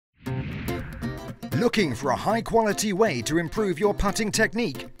Looking for a high-quality way to improve your putting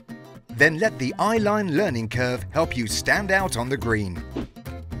technique? Then let the Eyeline learning curve help you stand out on the green.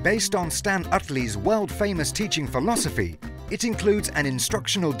 Based on Stan Utley's world-famous teaching philosophy, it includes an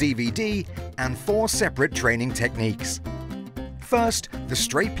instructional DVD and 4 separate training techniques. First, the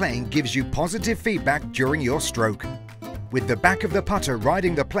straight plane gives you positive feedback during your stroke. With the back of the putter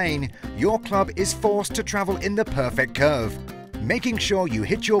riding the plane, your club is forced to travel in the perfect curve, making sure you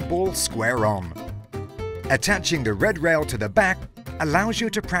hit your ball square on. Attaching the red rail to the back allows you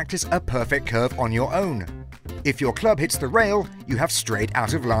to practice a perfect curve on your own. If your club hits the rail, you have straight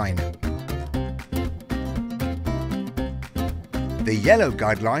out of line. The yellow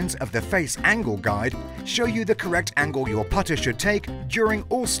guidelines of the Face Angle Guide show you the correct angle your putter should take during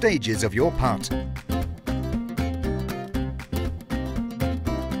all stages of your putt.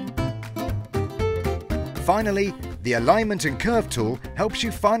 Finally, the alignment and curve tool helps you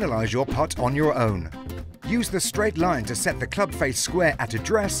finalize your putt on your own. Use the straight line to set the club face square at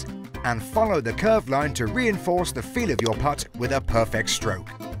address and follow the curved line to reinforce the feel of your putt with a perfect stroke.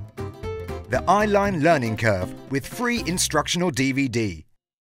 The Eyeline Learning Curve with free instructional DVD.